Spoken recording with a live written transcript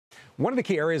One of the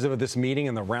key areas of this meeting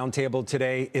and the roundtable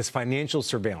today is financial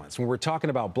surveillance. When we're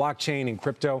talking about blockchain and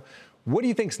crypto, what do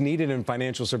you think is needed in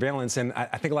financial surveillance? And I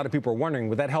think a lot of people are wondering,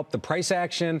 would that help the price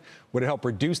action? Would it help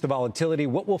reduce the volatility?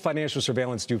 What will financial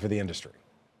surveillance do for the industry?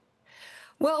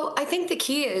 Well, I think the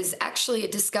key is actually a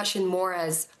discussion more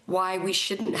as why we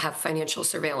shouldn't have financial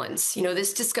surveillance.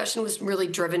 This discussion was really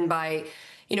driven by,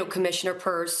 Commissioner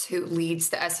Peirce, who leads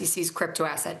the SEC's crypto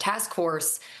asset task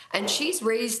force. And she's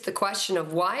raised the question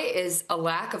of why is a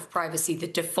lack of privacy the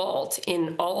default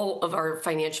in all of our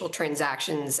financial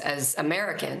transactions as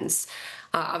Americans?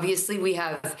 Obviously, we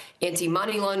have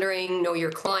anti-money laundering, know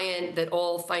your client, that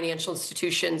all financial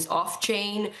institutions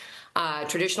off-chain,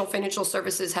 traditional financial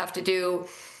services have to do.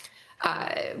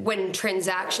 When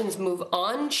transactions move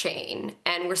on-chain,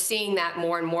 and we're seeing that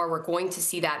more and more, we're going to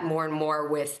see that more and more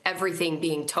with everything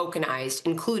being tokenized,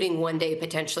 including one day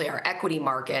potentially our equity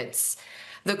markets.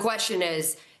 The question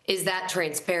is that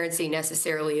transparency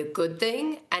necessarily a good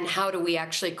thing? And how do we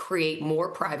actually create more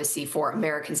privacy for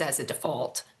Americans as a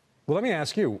default? Well, let me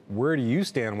ask you, where do you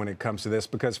stand when it comes to this?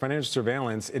 Because financial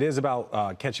surveillance, it is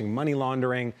about catching money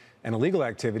laundering and illegal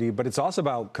activity, but it's also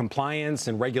about compliance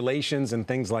and regulations and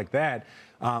things like that.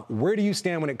 Where do you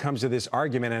stand when it comes to this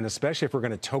argument? And especially if we're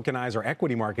going to tokenize our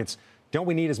equity markets, don't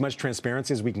we need as much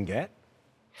transparency as we can get?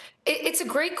 It's a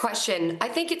great question. I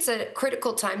think it's a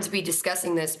critical time to be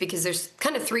discussing this because there's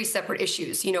kind of three separate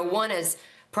issues. One is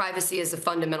privacy as a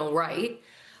fundamental right.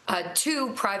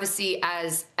 Two, privacy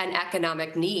as an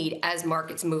economic need as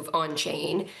markets move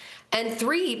on-chain. And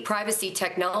three, privacy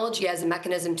technology as a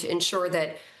mechanism to ensure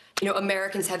that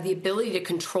Americans have the ability to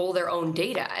control their own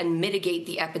data and mitigate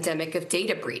the epidemic of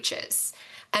data breaches.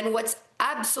 And what's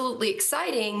absolutely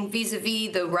exciting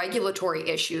vis-a-vis the regulatory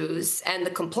issues and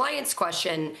the compliance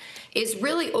question is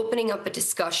really opening up a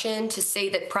discussion to say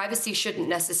that privacy shouldn't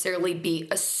necessarily be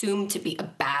assumed to be a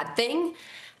bad thing.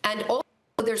 And also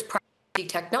there's privacy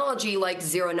technology like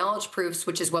zero knowledge proofs,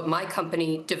 which is what my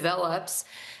company develops,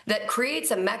 that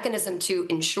creates a mechanism to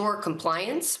ensure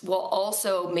compliance while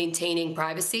also maintaining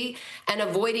privacy and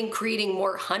avoiding creating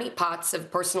more honeypots of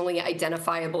personally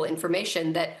identifiable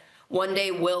information that one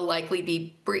day will likely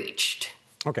be breached.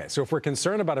 Okay, so if we're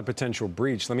concerned about a potential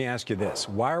breach, let me ask you this.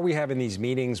 Why are we having these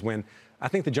meetings when I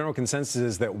think the general consensus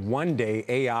is that one day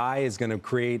AI is going to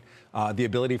create the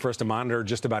ability for us to monitor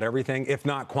just about everything? If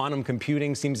not, quantum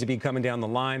computing seems to be coming down the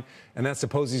line, and that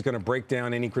supposedly is going to break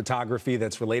down any cryptography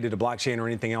that's related to blockchain or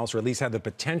anything else, or at least have the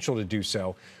potential to do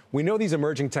so. We know these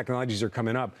emerging technologies are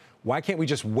coming up. Why can't we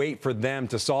just wait for them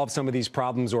to solve some of these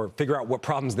problems or figure out what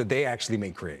problems that they actually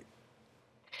may create?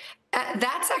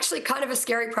 That's actually kind of a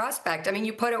scary prospect. I mean,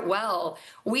 you put it well.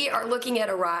 We are looking at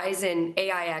a rise in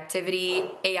AI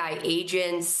activity, AI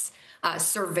agents,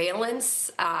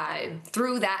 surveillance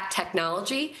through that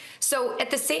technology. So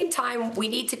at the same time, we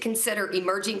need to consider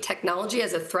emerging technology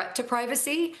as a threat to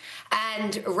privacy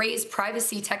and raise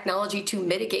privacy technology to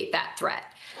mitigate that threat.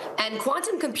 And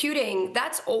quantum computing,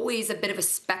 that's always a bit of a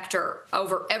specter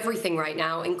over everything right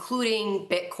now, including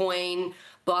Bitcoin,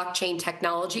 blockchain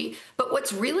technology. But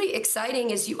what's really exciting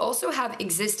is you also have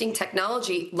existing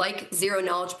technology like zero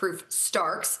knowledge proof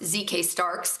Starks, ZK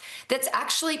Starks, that's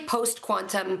actually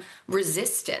post-quantum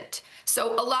resistant.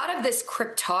 So a lot of this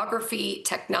cryptography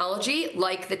technology,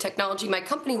 like the technology my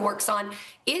company works on,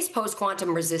 is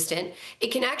post-quantum resistant. It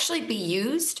can actually be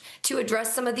used to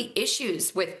address some of the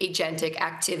issues with agentic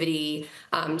activity,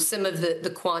 some of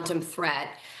the quantum threat.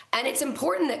 And it's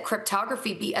important that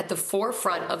cryptography be at the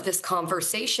forefront of this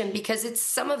conversation because it's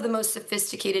some of the most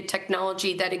sophisticated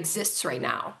technology that exists right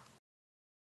now.